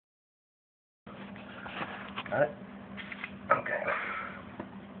Got it? Okay.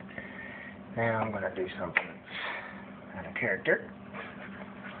 Now I'm going to do something out of character.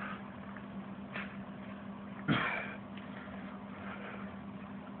 I'm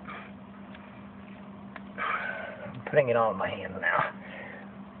putting it all in my hands now.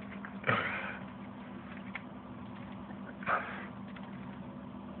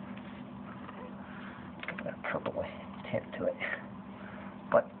 Got a purple tint to it.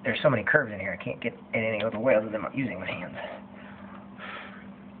 But there's so many curves in here, I can't get it any other way other than using my hands.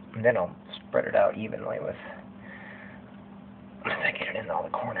 And then I'll spread it out evenly with, once I get it in all the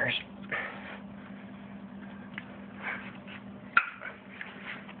corners.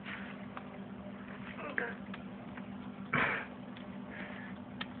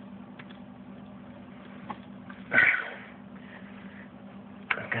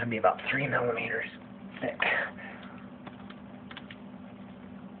 It's got to be about 3 millimeters thick.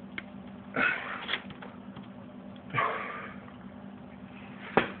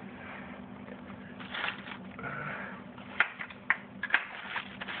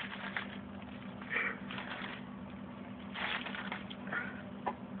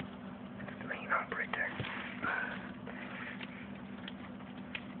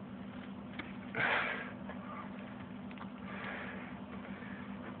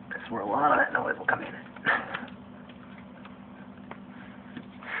 That's where a lot of that noise will come in.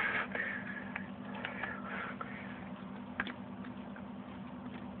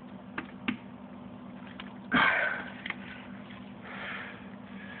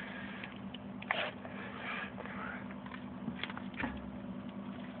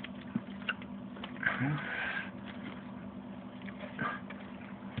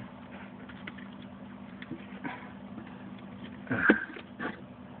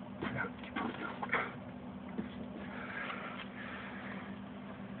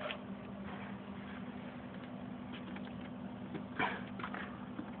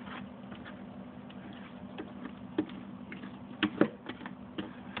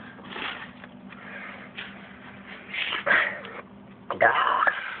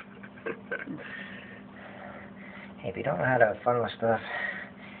 Hey, if you don't know how to have fun with stuff,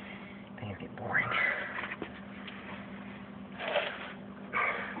 things get boring.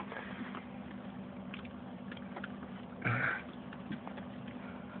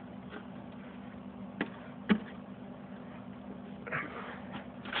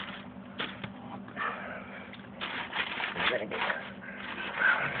 Ready to get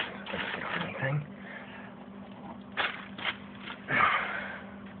anything.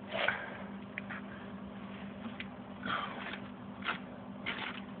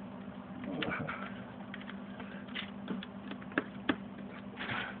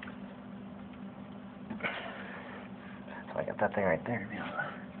 So I got that thing right there. Yeah.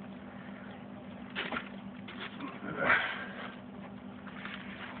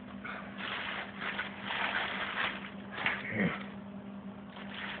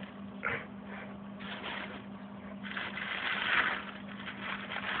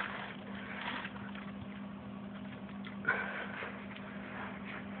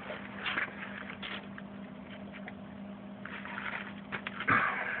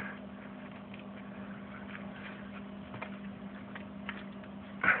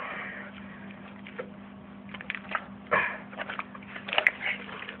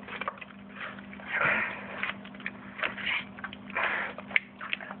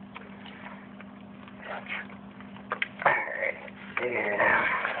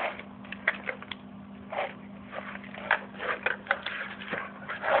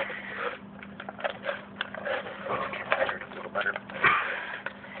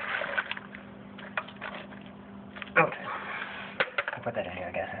 Okay. I'll put that in here,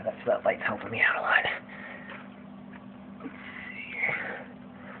 I guess. That light's helping me out a lot. Let's see here.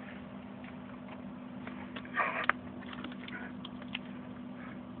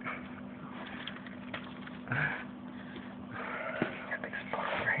 Big spot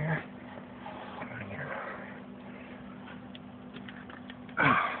over here. I'm gonna get her.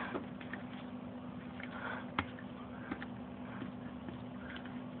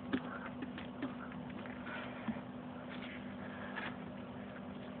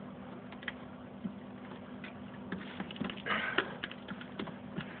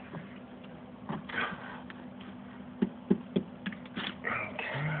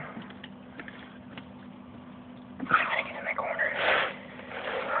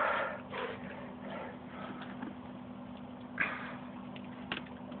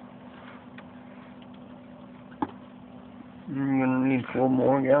 You're gonna need 4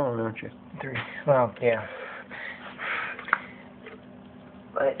 more gallons, aren't you? 3. Well, yeah.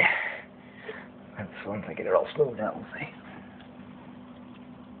 But And so once I get it all smoothed out, we'll see.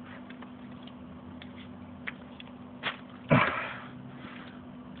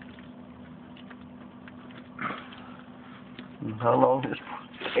 How long does it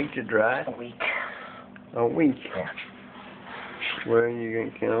take to dry? A week. A week? Yeah. Well,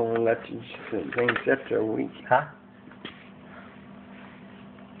 you can only let the thing sit for a week. Huh?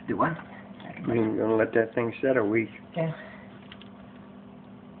 Do what? You're gonna let that thing sit a week. Yeah.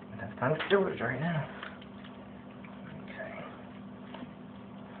 That's time to do it right now. Okay.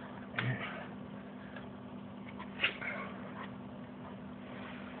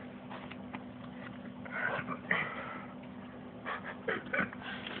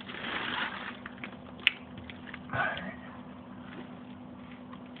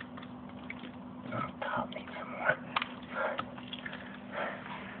 Top needs some more.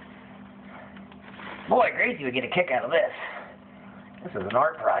 Boy, Gracie would get a kick out of this. This is an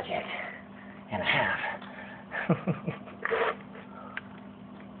art project and a half.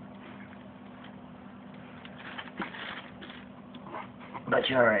 But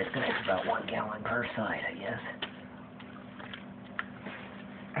you're alright, it's gonna take about 1 gallon per side, I guess.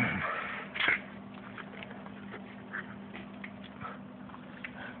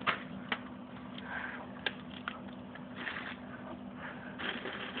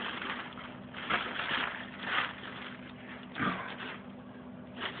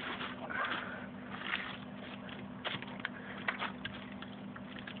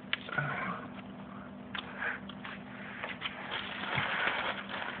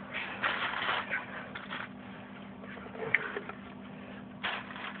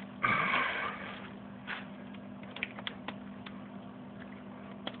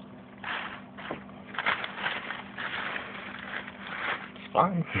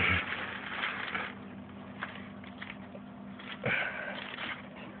 Fine.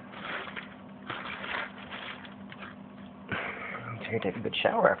 I'm sure you take a good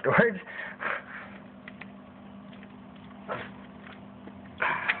shower afterwards.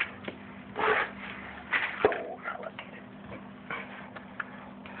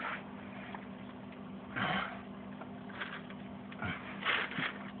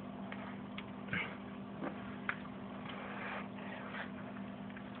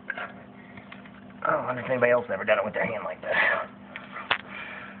 Oh, I wonder if anybody else ever done it with their hand like this.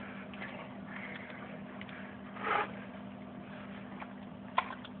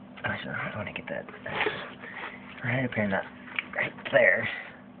 Actually, I want to get that right up here, not right there.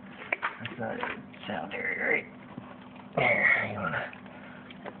 That's not a sound area, right? There, you want to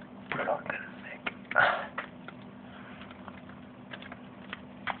put it on good and thick.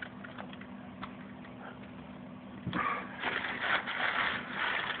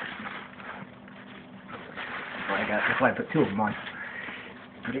 That's why I put 2 of them on.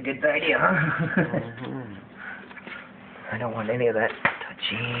 Pretty good idea, huh? Mm-hmm. I don't want any of that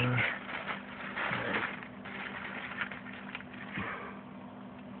touching.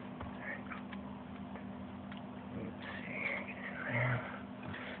 Let's see.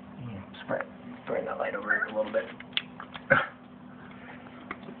 Spread that light over here a little bit.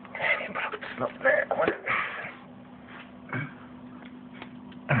 Okay, put up some up there.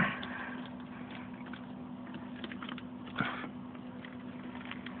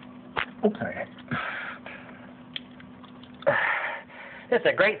 Oops, sorry. It's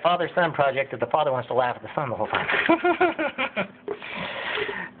a great father-son project that the father wants to laugh at the son the whole time.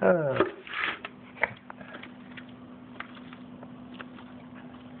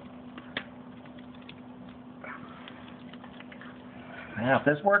 Now, if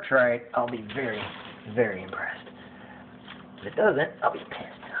this works right, I'll be very, very impressed. If it doesn't, I'll be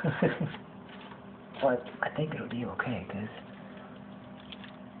pissed. But I think it'll be okay, because...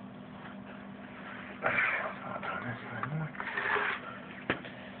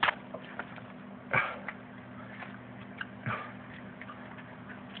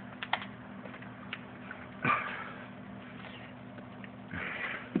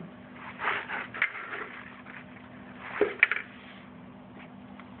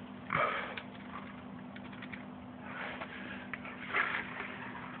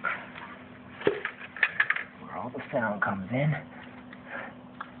 where all the sound comes in.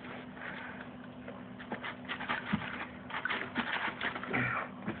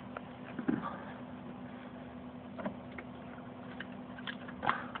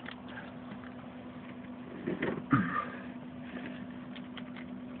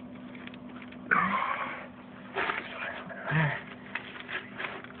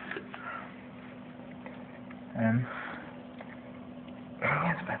 I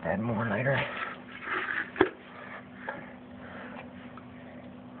guess about to add more later.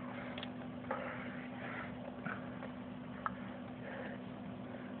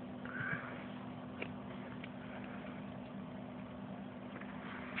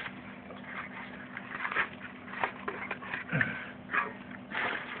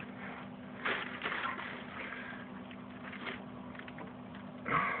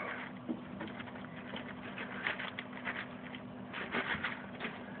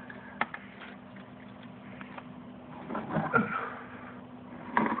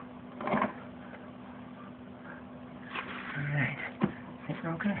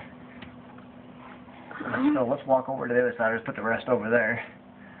 Okay. So let's walk over to the other side. Just put the rest over there.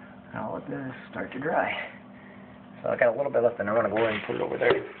 I'll let this start to dry. So I got a little bit left, and I want to go ahead and put it over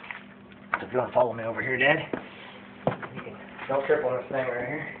there. So if you want to follow me over here, Dad, you can, don't trip on this thing right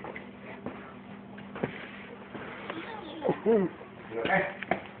here. You okay?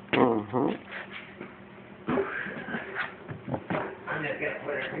 Mm-hmm. I'm just gonna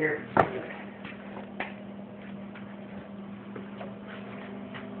put it here.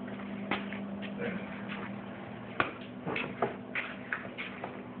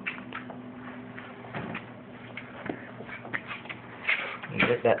 You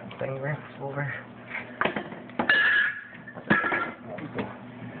get that thing there? It's over.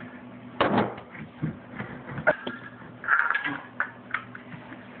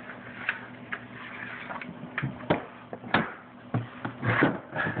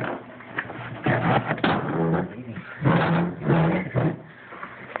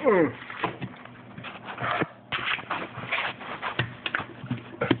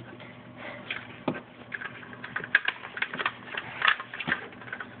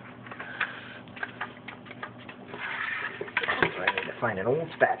 I need to find an old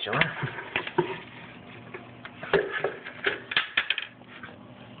spatula.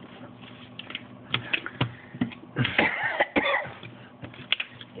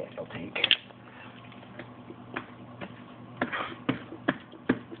 Yeah, it'll take.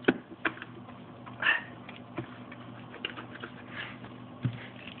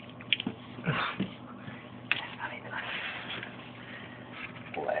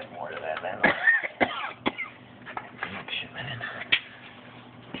 We'll add more to that then. Next shipment in.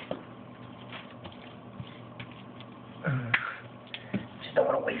 Just don't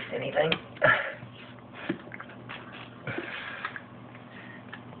want to waste anything.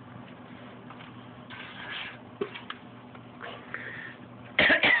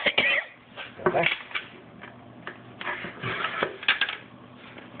 Okay.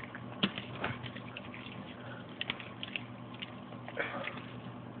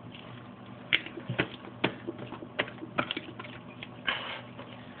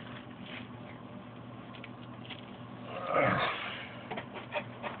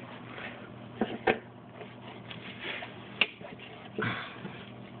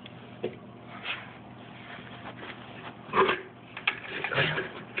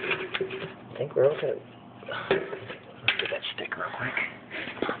 I think we're okay. Let's get that stick real quick.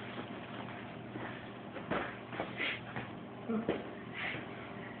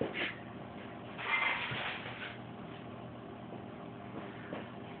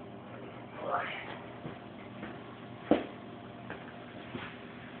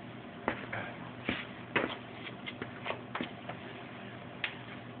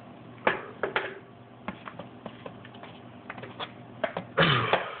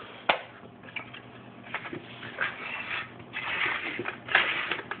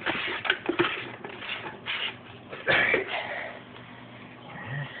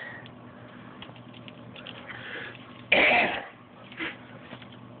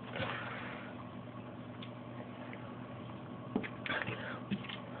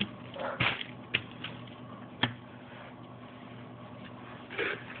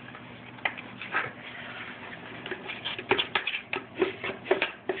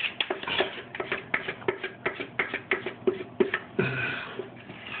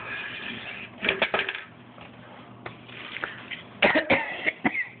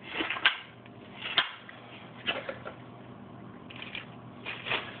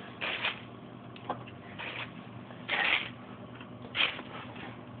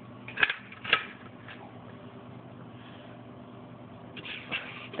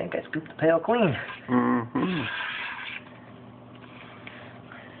 I think I scooped the pail clean. Mm-hmm.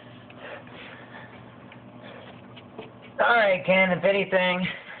 Alright, Ken, if anything,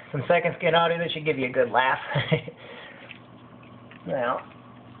 some second skin audio, this should give you a good laugh. Now,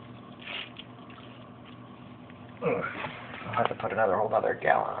 I'll have to put whole other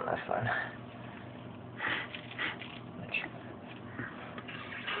gallon on this one.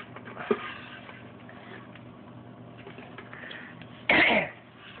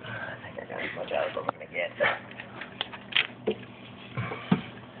 I think I got as much out as I'm going to get.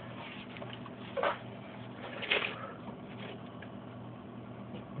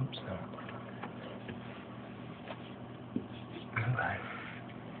 Oops, no. Okay.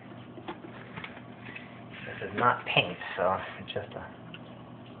 This is not paint, so it's just I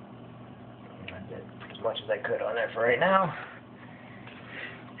did as much as I could on there for right now.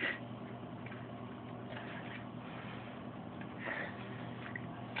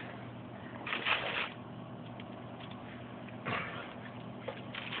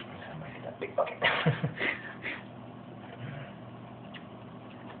 Fuck it.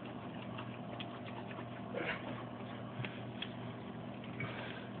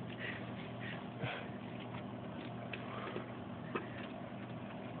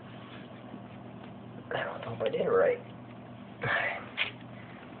 I don't know if I did it right.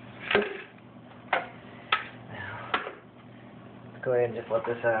 Now, let's go ahead and just let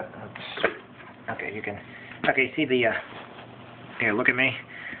this out. Okay, you can. Okay, see the. Here, look at me.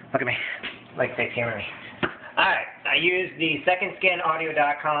 Look at me. Like they camera me. Alright, I used the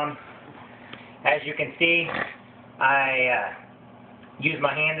secondskinaudio.com. As you can see, I used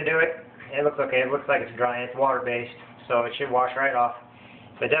my hand to do it. It looks okay. It looks like it's dry. It's water-based, so it should wash right off.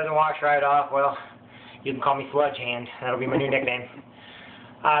 If it doesn't wash right off, well, you can call me Sludge Hand. That'll be my new nickname.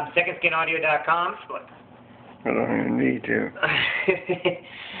 Secondskinaudio.com. I don't even need to.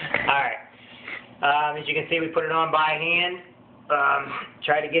 Alright. As you can see, we put it on by hand.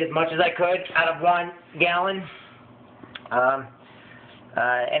 Tried to get as much as I could out of 1 gallon.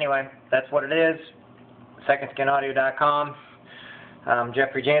 Anyway, that's what it is. Secondskinaudio.com.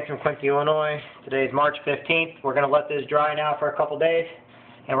 Jeffrey Jansen from Quincy, Illinois. Today is March 15th. We're going to let this dry now for a couple days,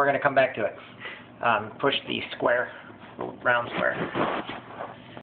 and we're going to come back to it. Push the square, round square.